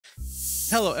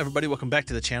Hello everybody, welcome back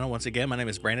to the channel. Once again, my name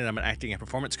is Brandon. I'm an acting and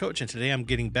performance coach, and today I'm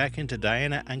getting back into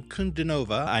Diana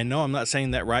Ankudinova. I know I'm not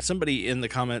saying that right. Somebody in the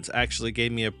comments actually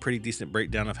gave me a pretty decent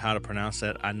breakdown of how to pronounce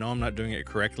that. I know I'm not doing it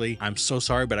correctly. I'm so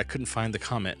sorry, but I couldn't find the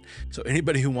comment. So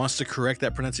anybody who wants to correct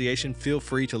that pronunciation, feel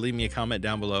free to leave me a comment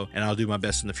down below, and I'll do my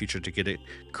best in the future to get it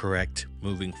correct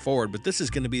moving forward. But this is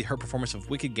going to be her performance of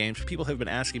Wicked Games. People have been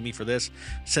asking me for this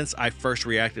since I first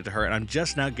reacted to her, and I'm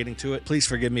just now getting to it. Please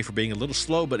forgive me for being a little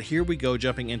slow, but here we go,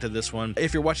 jumping into this one.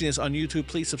 If you're watching this on YouTube,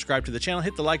 please subscribe to the channel,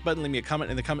 hit the like button, leave me a comment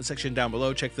in the comment section down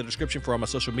below, check the description for all my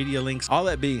social media links. All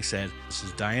that being said, this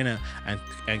is Diana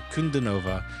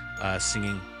Ankudinova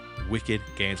singing Wicked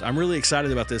Games. I'm really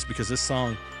excited about this because this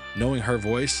song, knowing her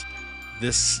voice,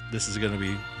 this is going to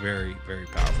be very, very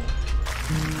powerful.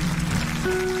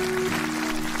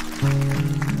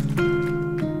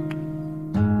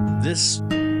 This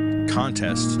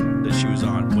contest that she was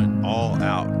on went all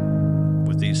out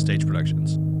with these stage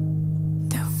productions.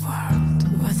 The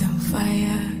world was on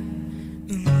fire,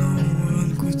 and no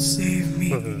one could save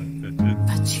me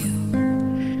but you.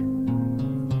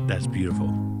 That's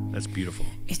beautiful. That's beautiful.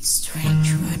 It's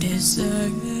strange what desire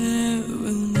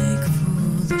will make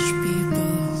foolish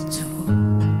people do.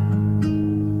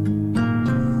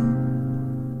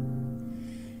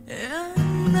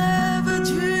 And never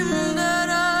dreamed that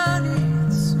I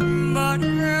need somebody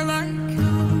like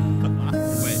you.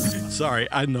 Wait, sorry,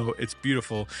 I know it's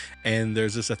beautiful, and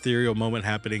there's this ethereal moment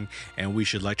happening, and we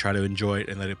should like try to enjoy it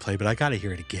and let it play, but I gotta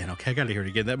hear it again, okay? I gotta hear it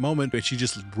again. That moment when she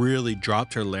just really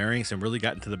dropped her larynx and really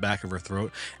got into the back of her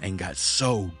throat and got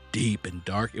so deep and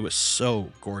dark. It was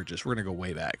so gorgeous. We're gonna go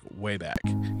way back, way back.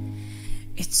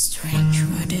 It's strange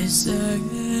what desire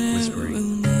will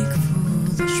make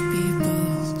foolish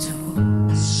people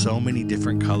do. So many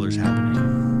different colors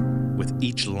happening with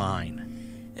each line.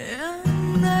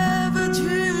 And never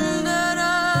dreamed that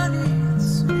I need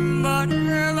somebody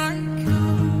like you.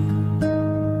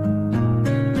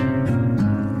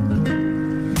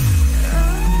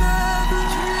 And never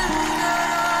dreamed that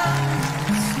I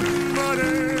need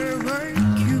somebody like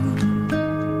you.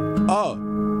 Oh.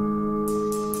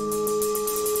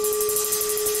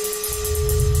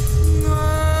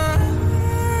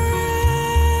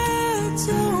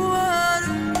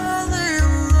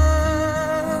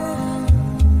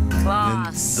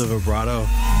 The vibrato.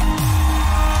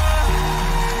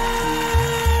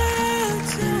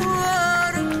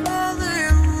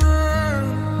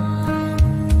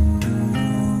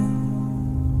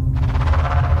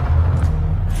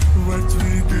 What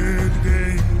we get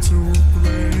game to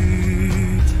play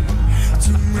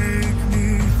to make me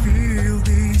feel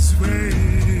this way.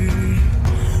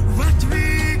 What we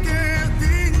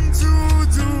getting to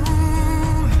do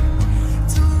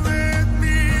to let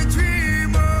me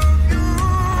dream of you.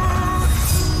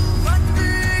 What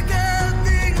we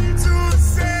getting to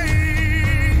say,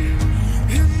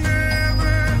 you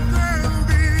never felt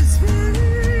this way.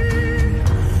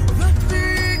 What we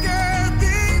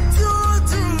getting to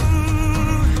do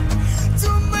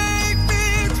to make me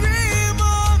dream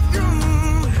of you.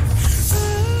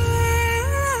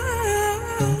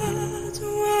 I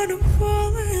don't wanna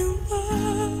fall in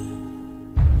love.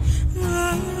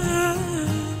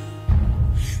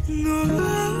 No, I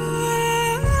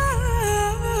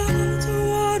don't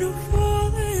wanna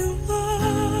fall in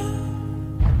love.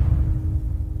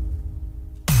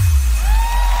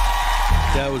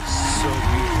 That was so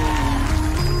beautiful.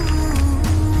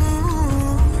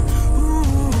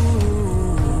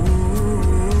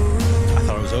 I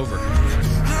thought it was over.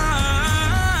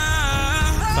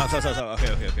 Stop.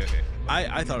 Okay.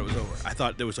 I thought it was over. I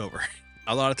thought it was over.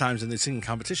 A lot of times in the singing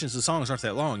competitions, the songs aren't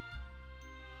that long.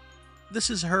 This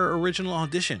is her original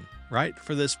audition, right?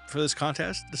 For this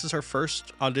contest. This is her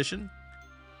first audition.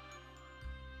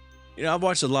 You know, I've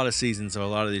watched a lot of seasons of a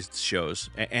lot of these shows,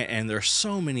 and there are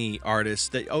so many artists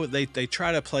that they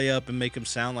try to play up and make them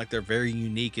sound like they're very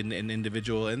unique and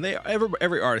individual, and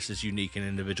every artist is unique and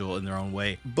individual in their own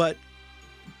way. But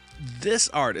this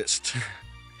artist,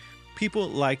 people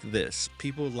like this,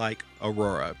 people like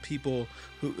Aurora, people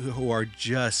who are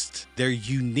just, they're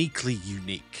uniquely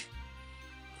unique.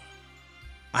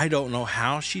 I don't know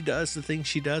how she does the things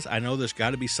she does. I know there's got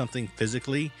to be something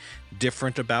physically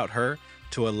different about her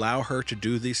to allow her to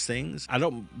do these things. I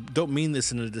don't mean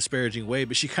this in a disparaging way,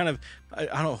 but she kind of, I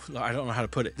don't know how to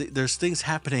put it. There's things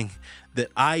happening that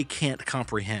I can't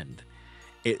comprehend.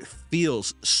 It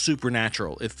feels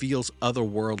supernatural. It feels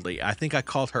otherworldly. I think I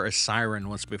called her a siren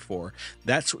once before.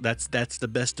 That's the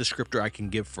best descriptor I can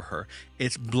give for her.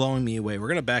 It's blowing me away. We're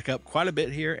gonna back up quite a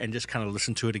bit here and just kind of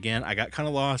listen to it again. I got kind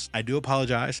of lost. I do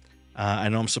apologize. I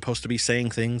know I'm supposed to be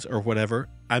saying things or whatever.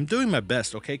 I'm doing my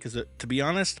best, okay? Because to be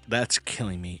honest, that's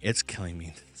killing me. It's killing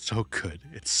me. So good.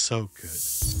 It's so good.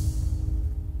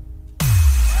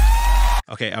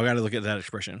 Okay, I got to look at that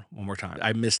expression one more time.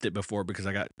 I missed it before because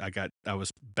I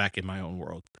was back in my own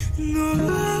world.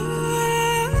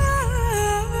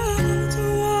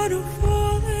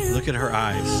 Look at her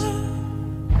eyes.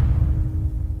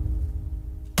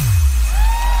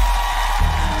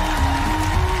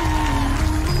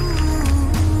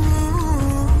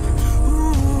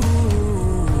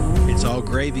 It's all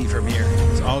gravy from here.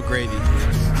 It's all gravy.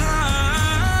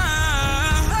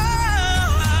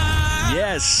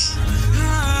 Yes.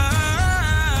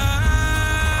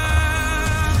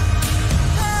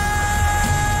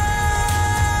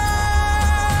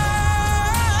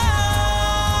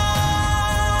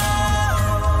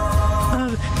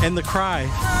 And the cry.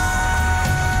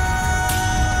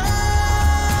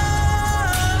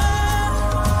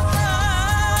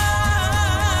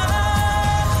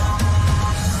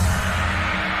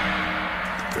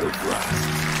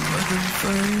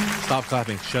 Stop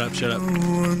clapping. Shut up, shut up.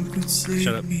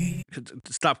 Shut up.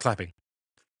 Stop clapping.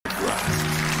 No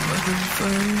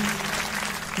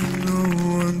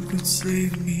one could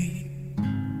save me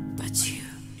but you.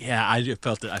 Yeah, I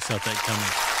felt it. I felt that coming.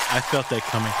 I felt that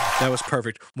coming. That was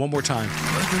perfect. One more time.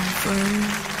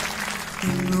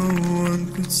 No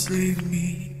one could save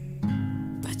me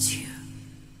but you.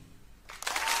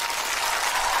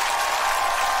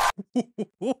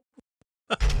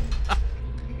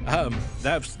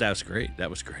 That was great. That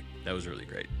was great. That was really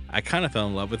great. I kind of fell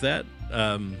in love with that.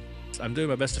 I'm doing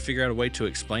my best to figure out a way to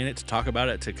explain it, to talk about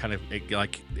it, to kind of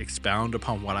like expound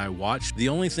upon what I watched. The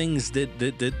only things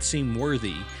that seem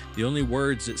worthy, the only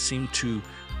words that seem to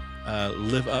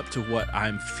live up to what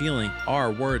I'm feeling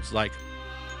are words like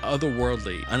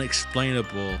otherworldly,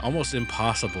 unexplainable, almost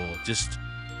impossible, just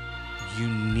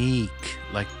unique,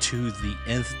 like to the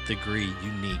nth degree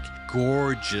unique,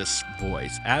 gorgeous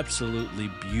voice, absolutely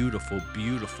beautiful,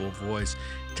 beautiful voice,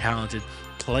 talented,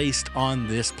 placed on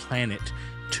this planet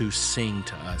to sing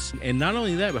to us. And not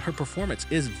only that, but her performance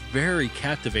is very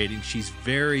captivating. She's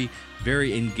very,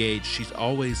 very engaged. She's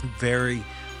always very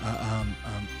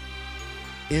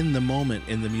in the moment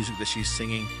in the music that she's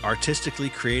singing. Artistically,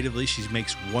 creatively, she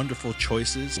makes wonderful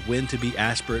choices. When to be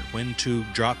aspirate, when to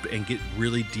drop and get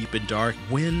really deep and dark,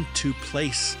 when to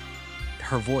place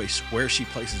her voice, where she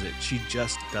places it. She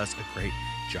just does a great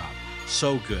job.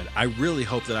 So good. I really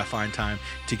hope that I find time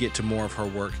to get to more of her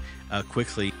work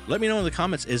quickly. Let me know in the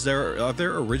comments, are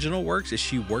there original works? Is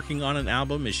she working on an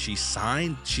album? Is she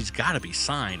signed? She's got to be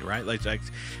signed, right? Like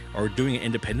or doing it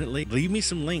independently. Leave me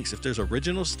some links if there's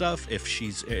original stuff. If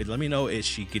she's, let me know, is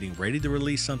she getting ready to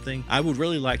release something? I would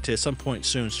really like to at some point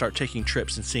soon start taking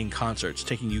trips and seeing concerts,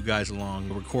 taking you guys along,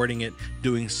 recording it,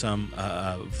 doing some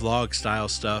vlog style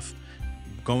stuff,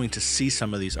 going to see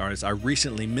some of these artists. I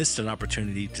recently missed an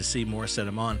opportunity to see Morissette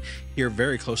Amon here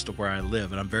very close to where I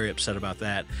live, and I'm very upset about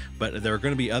that, but there are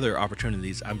going to be other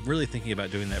opportunities. I'm really thinking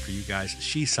about doing that for you guys.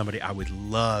 She's somebody I would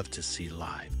love to see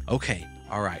live. Okay,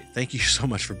 all right, thank you so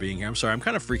much for being here. I'm sorry, I'm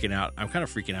kind of freaking out. I'm kind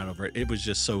of freaking out over it. It was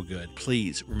just so good.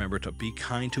 Please remember to be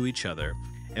kind to each other,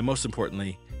 and most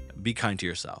importantly, be kind to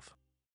yourself.